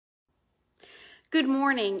Good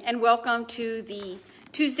morning and welcome to the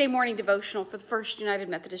Tuesday morning devotional for the First United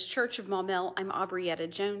Methodist Church of Maumelle. I'm Aubrietta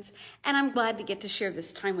Jones and I'm glad to get to share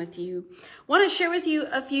this time with you. I want to share with you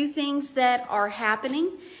a few things that are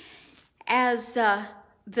happening as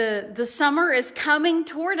the summer is coming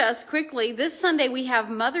toward us quickly. This Sunday we have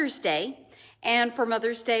Mother's Day, and for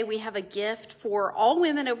Mother's Day we have a gift for all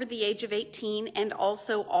women over the age of 18 and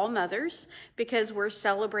also all mothers, because we're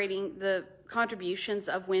celebrating the contributions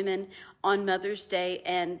of women on Mother's Day,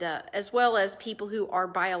 and as well as people who are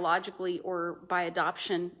biologically or by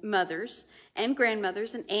adoption mothers and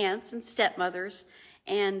grandmothers and aunts and stepmothers.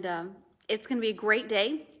 And it's going to be a great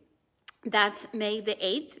day. That's May the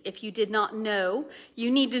 8th. If you did not know,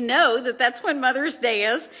 you need to know that that's when Mother's Day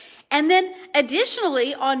is. And then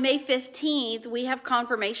additionally, on May 15th, we have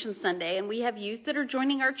Confirmation Sunday, and we have youth that are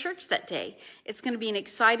joining our church that day. It's going to be an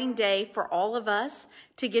exciting day for all of us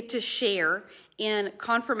to get to share in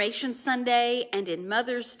Confirmation Sunday and in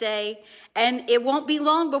Mother's Day. And it won't be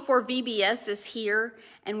long before VBS is here,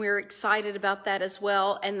 and we're excited about that as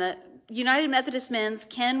well. And the United Methodist Men's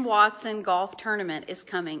Ken Watson Golf Tournament is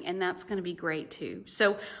coming, and that's going to be great too.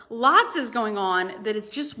 So lots is going on that is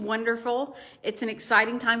just wonderful. It's an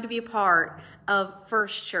exciting time to be a part of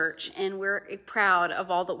First Church, and we're proud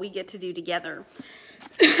of all that we get to do together.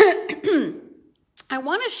 I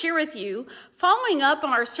want to share with you, following up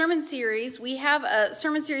on our sermon series, we have a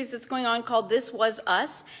sermon series that's going on called This Was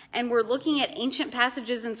Us, and we're looking at ancient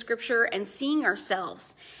passages in Scripture and seeing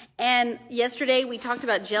ourselves. And yesterday we talked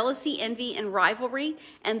about jealousy, envy, and rivalry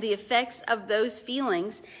and the effects of those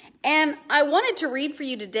feelings. And I wanted to read for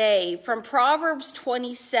you today from Proverbs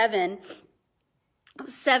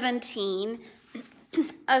 27:17,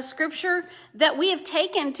 a scripture that we have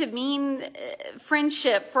taken to mean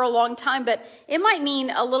friendship for a long time, but it might mean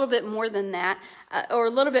a little bit more than that, or a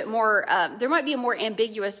little bit more, there might be a more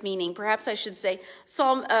ambiguous meaning. Perhaps I should say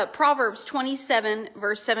Proverbs 27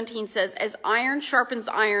 verse 17 says, "As iron sharpens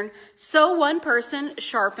iron, so one person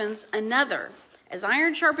sharpens another." As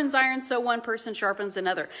iron sharpens iron, so one person sharpens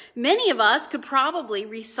another. Many of us could probably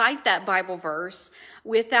recite that Bible verse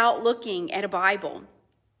without looking at a Bible.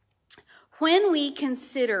 When we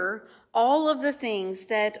consider all of the things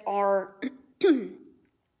that are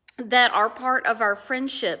that are part of our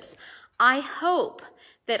friendships, I hope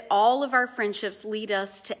that all of our friendships lead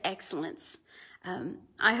us to excellence.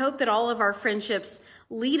 I hope that all of our friendships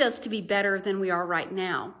lead us to be better than we are right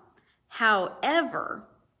now. However,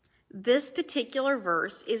 this particular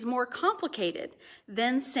verse is more complicated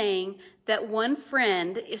than saying that one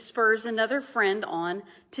friend spurs another friend on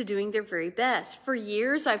to doing their very best. For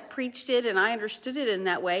years, I've preached it and I understood it in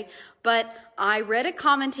that way, but I read a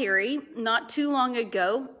commentary not too long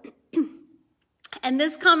ago, and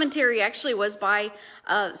this commentary actually was by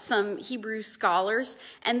some Hebrew scholars,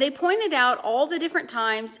 and they pointed out all the different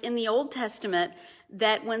times in the Old Testament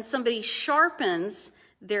that when somebody sharpens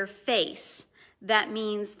their face, that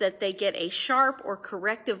means that they get a sharp or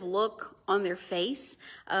corrective look on their face.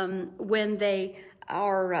 When they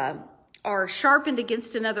are sharpened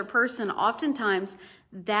against another person, oftentimes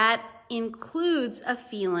that includes a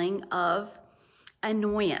feeling of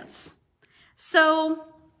annoyance. So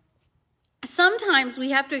sometimes we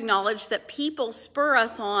have to acknowledge that people spur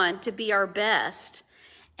us on to be our best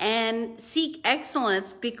and seek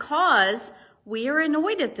excellence because we are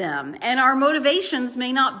annoyed at them, and our motivations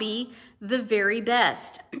may not be the very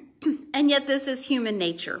best. And yet this is human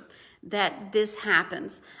nature, that this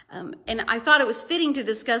happens. And I thought it was fitting to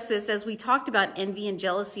discuss this as we talked about envy and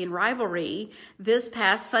jealousy and rivalry this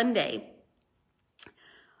past Sunday.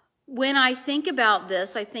 When I think about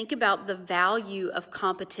this, I think about the value of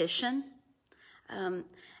competition.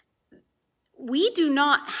 We do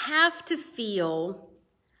not have to feel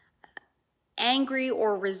angry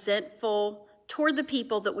or resentful toward the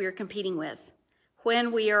people that we are competing with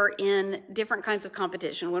when we are in different kinds of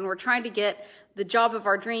competition, when we're trying to get the job of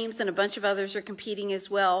our dreams and a bunch of others are competing as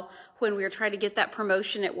well, when we're trying to get that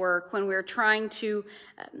promotion at work, when we're trying to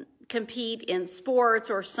compete in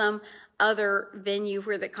sports or some other venue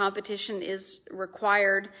where the competition is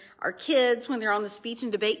required, our kids, when they're on the speech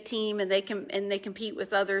and debate team and they compete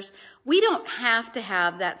with others, we don't have to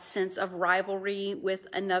have that sense of rivalry with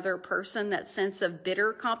another person, that sense of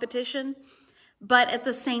bitter competition. But at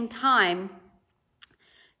the same time,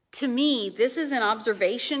 to me, this is an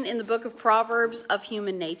observation in the book of Proverbs of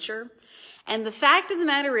human nature. And the fact of the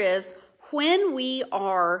matter is, when we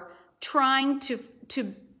are trying to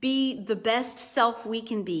be the best self we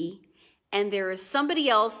can be, and there is somebody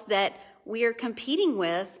else that we are competing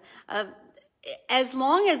with, as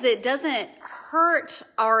long as it doesn't hurt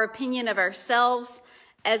our opinion of ourselves,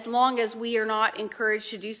 as long as we are not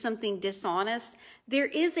encouraged to do something dishonest, there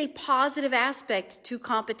is a positive aspect to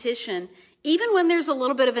competition. Even when there's a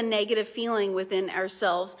little bit of a negative feeling within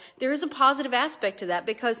ourselves, there is a positive aspect to that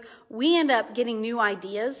because we end up getting new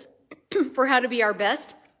ideas for how to be our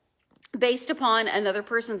best based upon another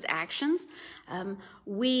person's actions.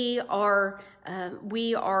 We are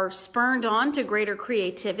spurned on to greater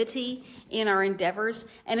creativity in our endeavors.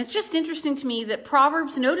 And it's just interesting to me that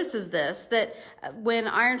Proverbs notices this, that when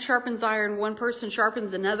iron sharpens iron, one person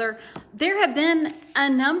sharpens another. There have been a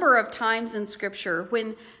number of times in Scripture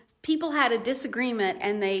when people had a disagreement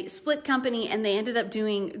and they split company and they ended up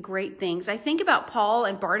doing great things. I think about Paul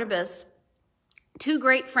and Barnabas, two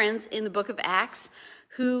great friends in the book of Acts,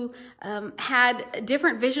 who had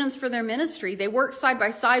different visions for their ministry. They worked side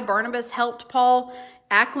by side. Barnabas helped Paul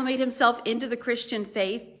acclimate himself into the Christian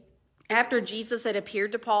faith after Jesus had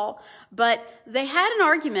appeared to Paul. But they had an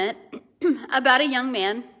argument about a young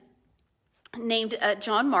man named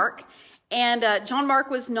John Mark. And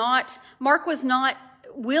Mark was not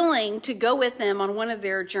willing to go with them on one of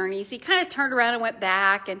their journeys. He kind of turned around and went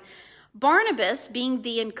back. And Barnabas, being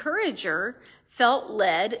the encourager, felt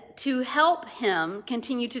led to help him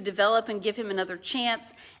continue to develop and give him another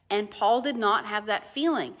chance, and Paul did not have that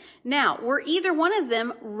feeling. Now, were either one of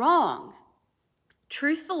them wrong?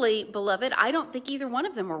 Truthfully, beloved, I don't think either one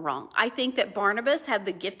of them were wrong. I think that Barnabas had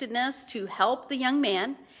the giftedness to help the young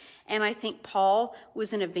man, and I think Paul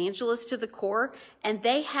was an evangelist to the core, and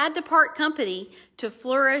they had to part company to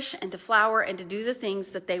flourish and to flower and to do the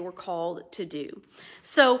things that they were called to do.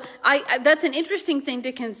 So that's an interesting thing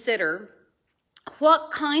to consider, what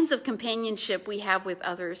kinds of companionship we have with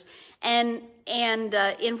others, and in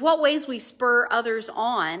what ways we spur others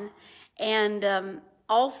on, and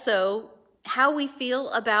also how we feel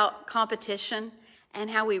about competition and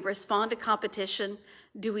how we respond to competition.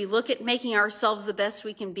 Do we look at making ourselves the best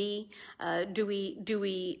we can be? Do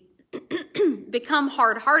we become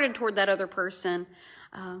hard-hearted toward that other person?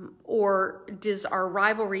 Or does our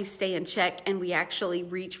rivalry stay in check and we actually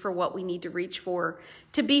reach for what we need to reach for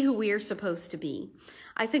to be who we are supposed to be?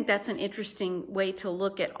 I think that's an interesting way to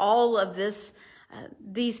look at all of this,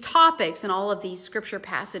 these topics and all of these scripture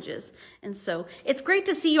passages. And so it's great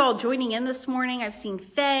to see you all joining in this morning. I've seen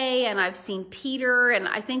Faye and I've seen Peter, and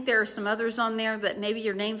I think there are some others on there that maybe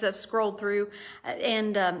your names I've scrolled through.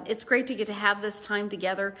 And it's great to get to have this time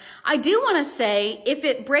together. I do want to say, if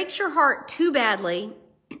it breaks your heart too badly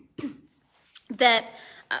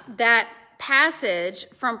that passage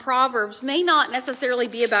from Proverbs may not necessarily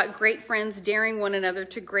be about great friends daring one another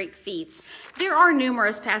to great feats. There are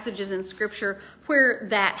numerous passages in Scripture where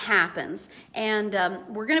that happens, and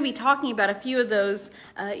we're going to be talking about a few of those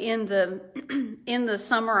in the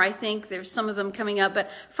summer. I think there's some of them coming up, but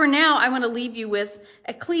for now I want to leave you with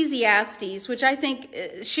Ecclesiastes, which I think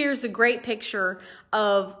shares a great picture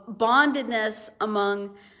of bondedness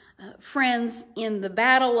among friends in the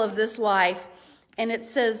battle of this life. And it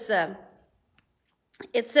says in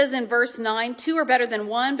verse 9, 2 are better than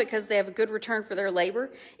one because they have a good return for their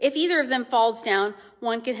labor. If either of them falls down,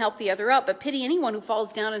 one can help the other up, but pity anyone who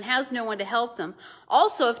falls down and has no one to help them.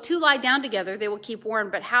 Also, if two lie down together, they will keep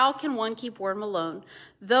warm, but how can one keep warm alone?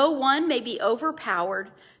 Though one may be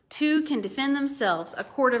overpowered, two can defend themselves. A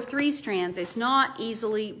cord of 3 strands is not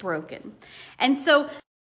easily broken. And so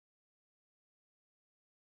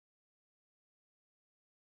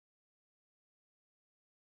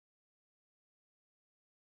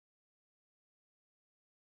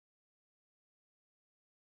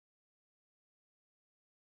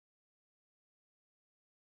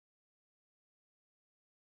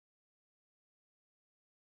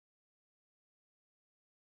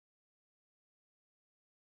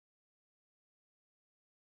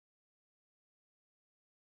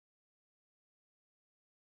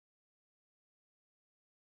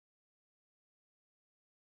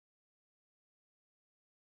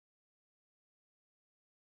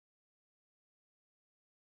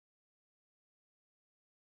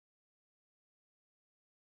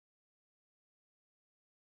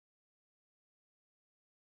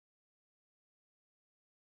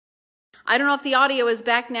I don't know if the audio is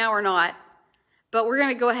back now or not, but we're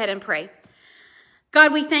going to go ahead and pray.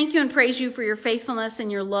 God, we thank you and praise you for your faithfulness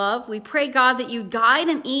and your love. We pray, God, that you guide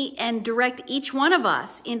and direct each one of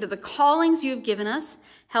us into the callings you have given us.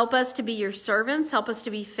 Help us to be your servants. Help us to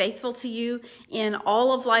be faithful to you in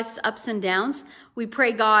all of life's ups and downs. We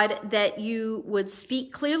pray, God, that you would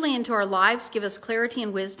speak clearly into our lives, give us clarity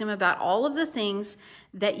and wisdom about all of the things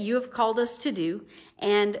that you have called us to do.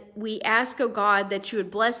 And we ask, oh God, that you would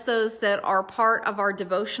bless those that are part of our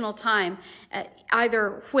devotional time,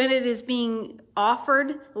 either when it is being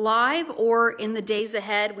offered live or in the days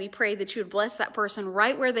ahead. We pray that you would bless that person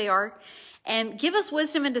right where they are and give us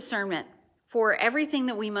wisdom and discernment for everything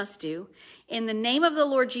that we must do. In the name of the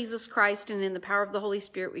Lord Jesus Christ and in the power of the Holy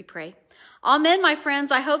Spirit, we pray. Amen, my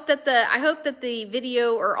friends. I hope that the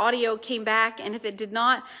video or audio came back, and if it did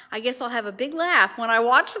not, I guess I'll have a big laugh when I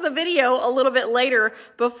watch the video a little bit later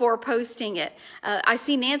before posting it. I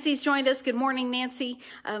see Nancy's joined us. Good morning, Nancy.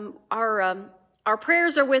 Our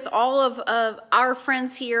prayers are with all of our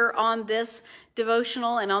friends here on this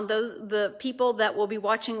devotional and on the people that will be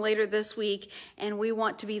watching later this week, and we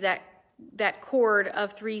want to be that cord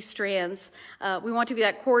of 3 strands. We want to be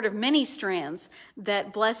that cord of many strands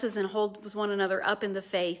that blesses and holds one another up in the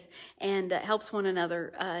faith and helps one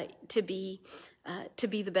another to be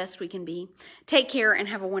the best we can be. Take care and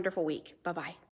have a wonderful week. Bye-bye.